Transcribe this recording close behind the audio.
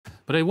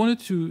But I wanted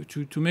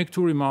to make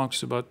two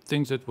remarks about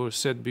things that were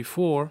said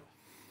before.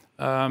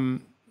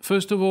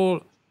 First of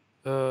all,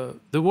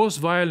 the worst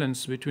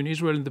violence between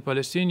Israel and the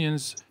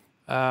Palestinians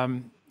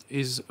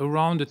is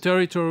around a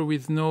territory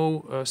with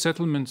no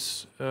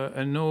settlements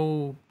and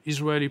no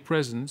Israeli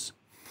presence.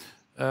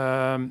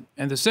 And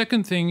the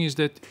second thing is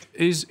that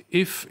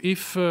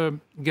if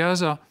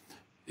Gaza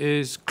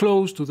is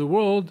closed to the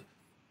world,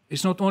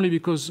 it's not only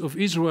because of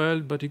Israel,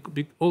 but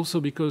also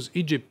because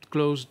Egypt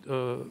closed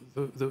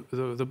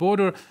the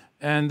border,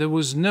 and there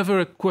was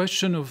never a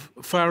question of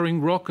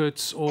firing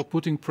rockets or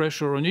putting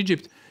pressure on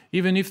Egypt,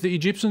 even if the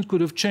Egyptians could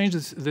have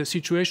changed the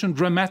situation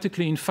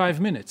dramatically in 5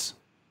 minutes.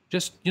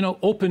 Just,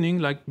 opening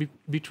like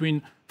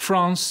between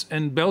France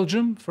and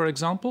Belgium, for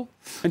example.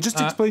 And just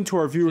to explain to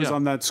our viewers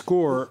on that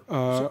score,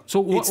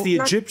 it's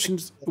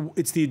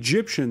the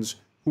Egyptians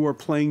who are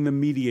playing the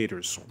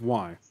mediators.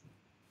 Why?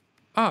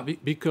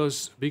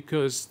 Because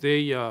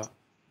they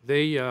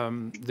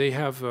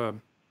have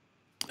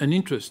an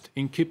interest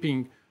in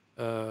keeping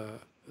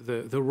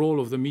the role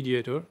of the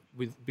mediator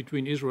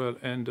between Israel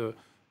and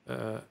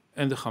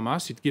the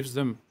Hamas. It gives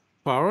them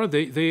power.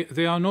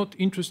 They are not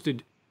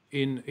interested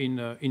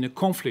in a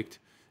conflict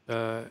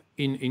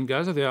in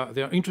Gaza.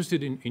 They are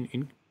interested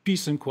in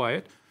peace and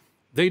quiet.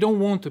 They don't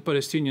want a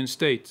Palestinian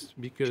state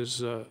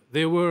because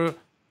they were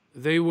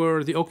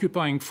the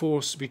occupying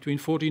force between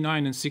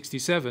 49 and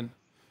 67.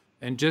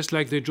 And just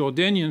like the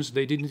Jordanians,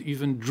 they didn't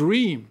even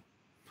dream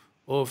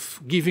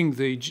of giving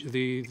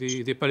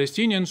the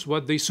Palestinians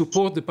what they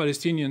support the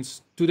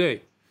Palestinians today.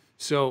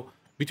 So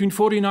between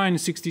 49 and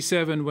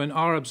 67, when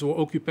Arabs were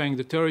occupying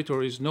the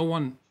territories, no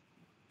one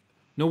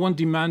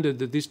demanded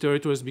that these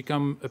territories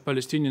become a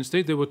Palestinian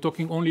state. They were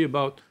talking only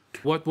about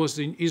what was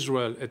in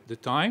Israel at the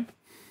time.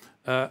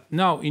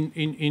 Now,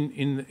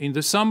 in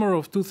the summer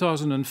of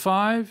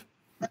 2005,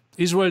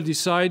 Israel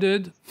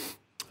decided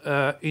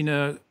in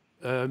a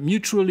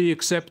mutually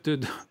accepted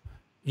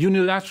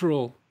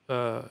unilateral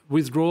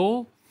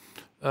withdrawal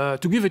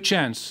to give a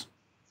chance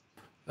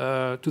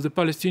to the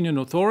Palestinian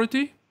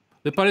Authority.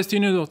 The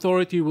Palestinian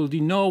Authority will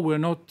no,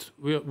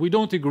 we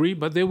don't agree,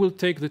 but they will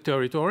take the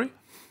territory.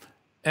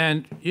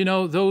 And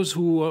those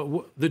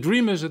who the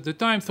dreamers at the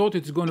time thought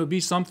it's going to be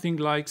something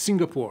like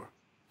Singapore,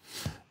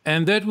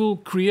 and that will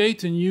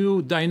create a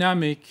new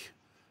dynamic.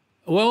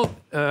 Well,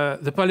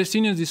 the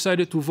Palestinians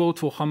decided to vote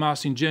for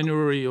Hamas in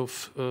January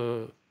of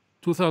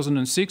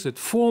 2006, that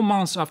 4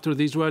 months after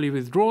the Israeli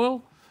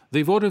withdrawal,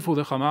 they voted for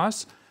the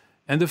Hamas.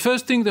 And the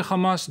first thing the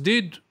Hamas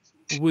did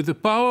with the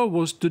power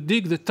was to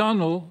dig the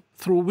tunnel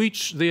through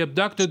which they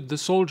abducted the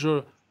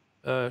soldier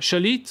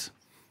Shalit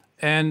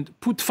and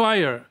put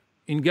fire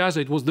in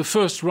Gaza. It was the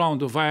first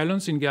round of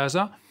violence in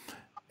Gaza.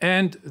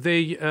 And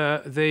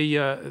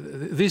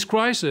this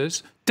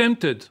crisis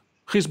tempted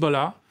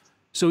Hezbollah.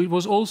 So it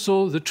was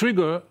also the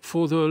trigger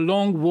for the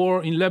long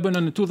war in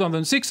Lebanon in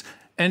 2006.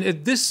 And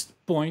at this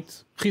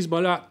point,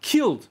 Hezbollah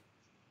killed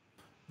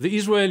the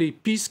Israeli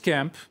peace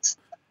camp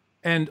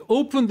and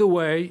opened the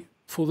way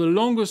for the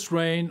longest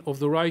reign of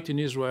the right in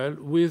Israel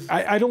with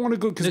I don't want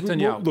to go, because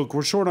Netanyahu. Look,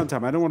 we're short on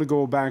time. I don't want to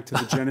go back to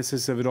the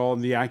genesis of it all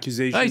and the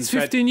accusations. It's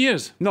 15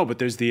 years. No, but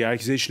there's the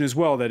accusation as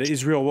well that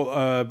Israel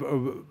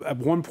at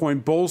one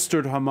point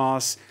bolstered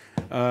Hamas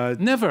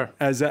Never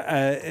as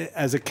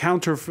a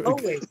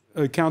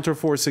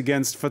counterforce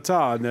against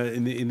Fatah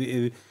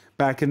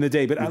back in the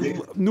day. But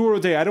Nour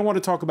Odeh, I don't want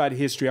to talk about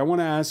history. I want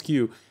to ask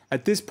you,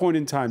 at this point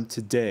in time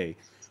today,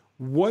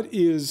 what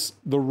is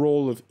the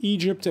role of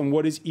Egypt and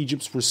what is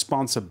Egypt's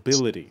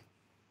responsibility?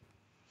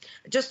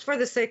 Just for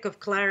the sake of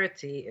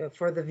clarity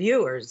for the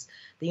viewers,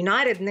 the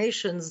United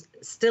Nations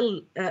still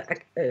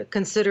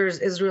considers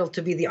Israel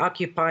to be the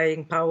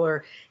occupying power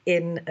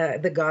in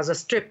the Gaza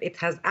Strip. It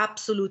has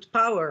absolute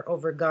power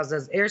over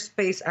Gaza's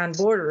airspace and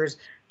borders,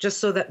 just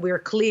so that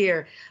we're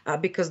clear,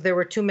 because there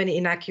were too many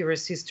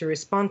inaccuracies to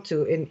respond to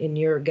in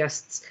your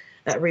guest's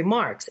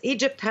remarks.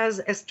 Egypt has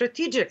a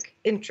strategic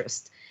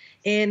interest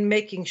in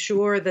making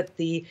sure that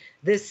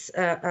this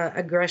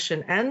aggression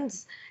ends.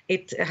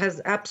 It has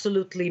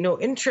absolutely no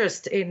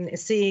interest in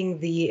seeing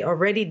the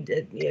already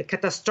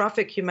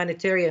catastrophic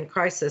humanitarian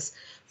crisis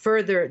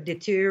further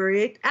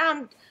deteriorate.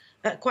 And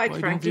quite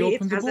frankly,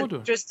 it has an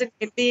interest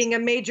in being a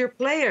major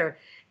player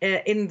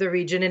in the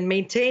region and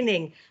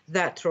maintaining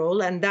that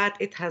role, and that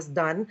it has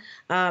done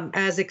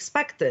as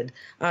expected.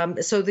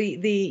 So the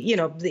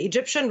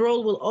Egyptian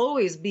role will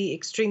always be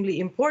extremely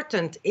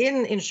important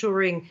in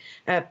ensuring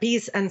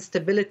peace and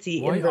stability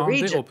in the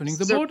region. Why aren't they opening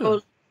the border?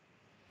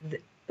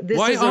 This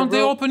Why aren't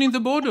they opening the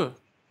border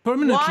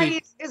permanently?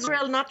 Why is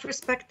Israel not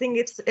respecting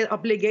its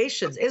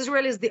obligations?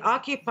 Israel is the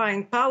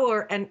occupying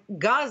power, and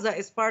Gaza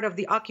is part of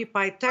the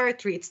occupied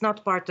territory. It's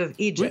not part of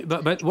Egypt.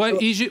 But why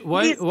Egypt?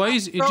 Why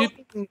is Egypt?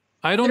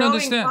 I don't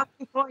understand.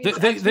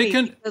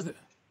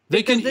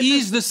 They can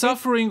ease the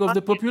suffering of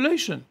the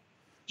population.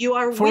 You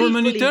are for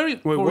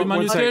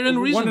humanitarian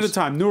reasons. One at a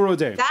time. Nour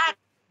Odeh.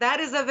 that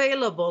is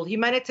available.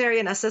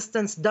 Humanitarian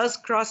assistance does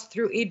cross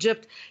through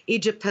Egypt.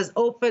 Egypt has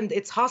opened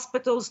its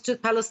hospitals to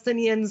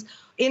Palestinians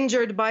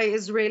injured by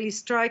Israeli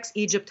strikes.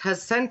 Egypt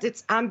has sent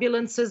its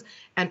ambulances,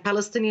 and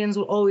Palestinians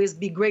will always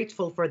be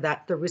grateful for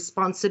that. The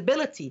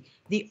responsibility,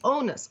 the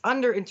onus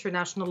under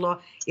international law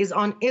is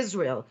on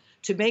Israel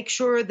to make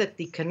sure that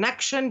the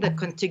connection, the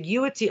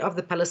contiguity of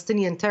the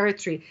Palestinian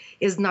territory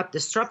is not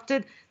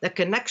disrupted, the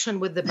connection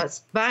with the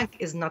West Bank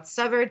is not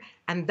severed,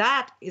 and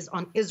that is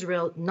on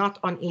Israel, not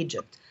on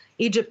Egypt.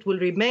 Egypt will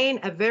remain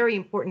a very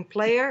important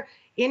player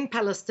in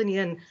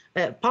Palestinian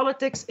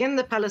politics, in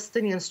the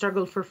Palestinian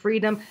struggle for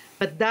freedom,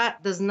 but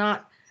that does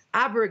not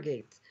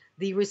abrogate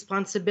the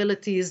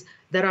responsibilities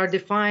that are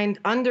defined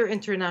under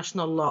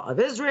international law of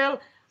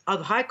Israel, of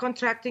high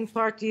contracting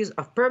parties,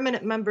 of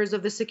permanent members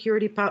of the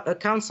Security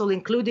Council,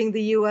 including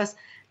the US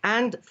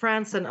and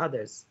France and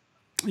others.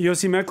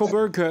 Yossi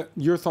Mekelberg,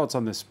 your thoughts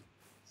on this?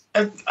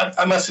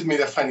 I must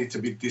admit, I find it a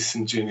bit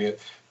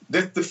disingenuous.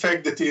 That the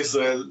fact that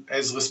Israel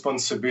has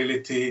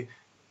responsibility,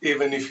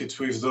 even if it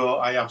withdraw,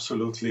 I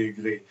absolutely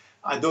agree.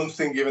 I don't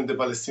think even the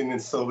Palestinian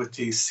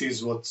Authority sees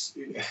what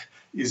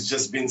is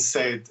just been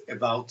said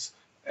about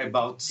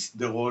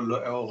the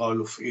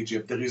role of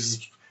Egypt. There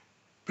is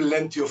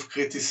plenty of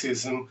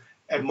criticism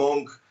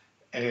among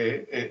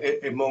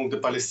the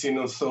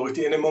Palestinian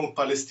Authority and among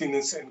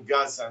Palestinians and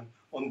Gaza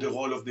on the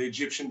role of the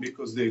Egyptian,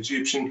 because the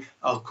Egyptians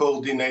are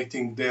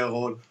coordinating their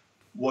role,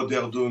 what they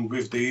are doing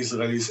with the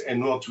Israelis and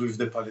not with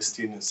the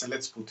Palestinians. So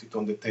let's put it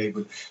on the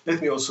table.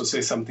 Let me also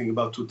say something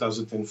about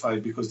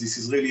 2005, because this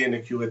is really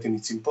inaccurate and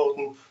it's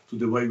important to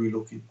the way we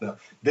look at it now.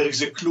 There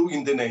is a clue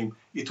in the name.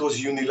 It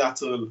was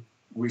unilateral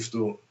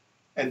withdrawal.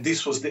 And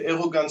this was the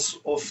arrogance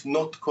of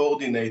not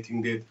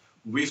coordinating it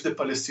with the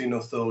Palestinian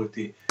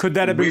Authority. Could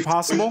that have been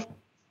possible?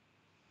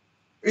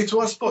 It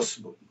was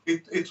possible.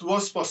 It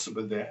was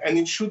possible there, and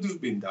it should have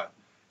been done.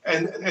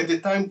 And at the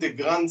time, the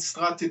grand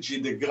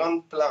strategy, the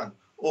grand plan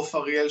of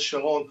Ariel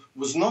Sharon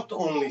was not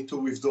only to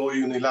withdraw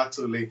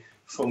unilaterally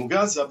from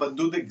Gaza, but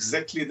do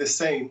exactly the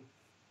same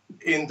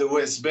in the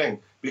West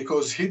Bank,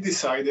 because he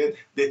decided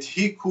that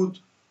he could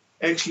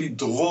actually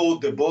draw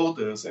the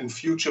borders and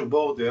future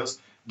borders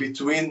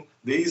between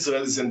the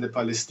Israelis and the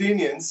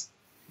Palestinians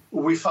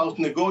without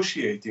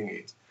negotiating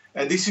it.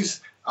 And this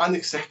is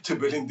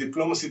unacceptable in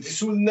diplomacy.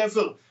 This will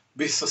never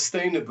be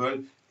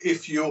sustainable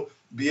if you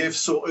behave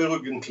so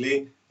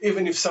arrogantly,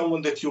 even if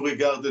someone that you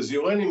regard as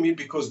your enemy,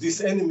 because this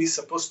enemy is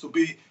supposed to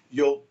be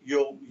your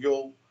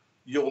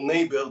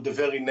neighbor the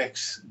very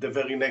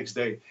next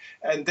day.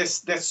 And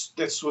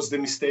that was the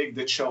mistake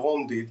that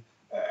Sharon did.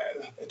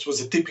 It was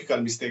a typical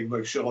mistake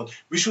by Sharon.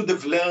 We should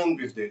have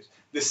learned with this.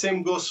 The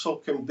same goes for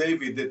Camp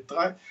David.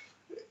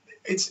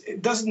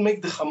 It doesn't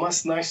make the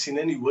Hamas nice in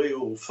any way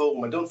or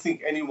form. I don't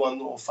think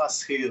anyone of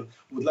us here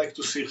would like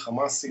to see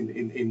Hamas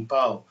in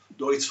power,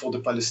 though it's for the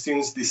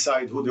Palestinians to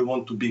decide who they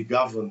want to be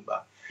governed by.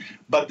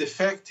 But the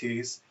fact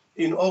is,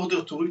 in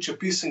order to reach a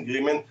peace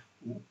agreement,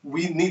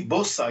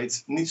 both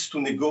sides needs to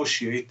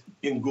negotiate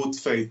in good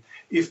faith.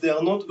 If they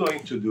are not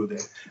going to do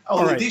that,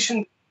 in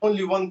addition,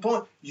 only one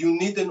point, you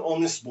need an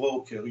honest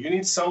broker. You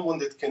need someone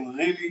that can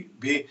really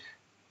be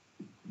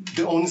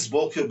the honest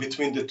broker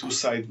between the two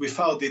sides.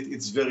 Without it,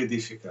 it's very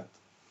difficult.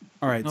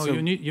 All right. No, so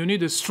you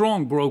need a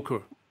strong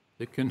broker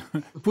that can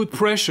put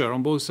pressure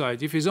on both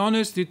sides. If he's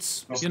honest,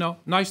 it's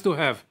nice to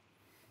have.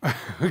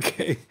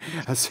 Okay,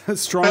 a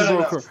strong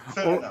broker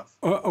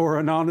or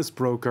an honest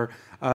broker.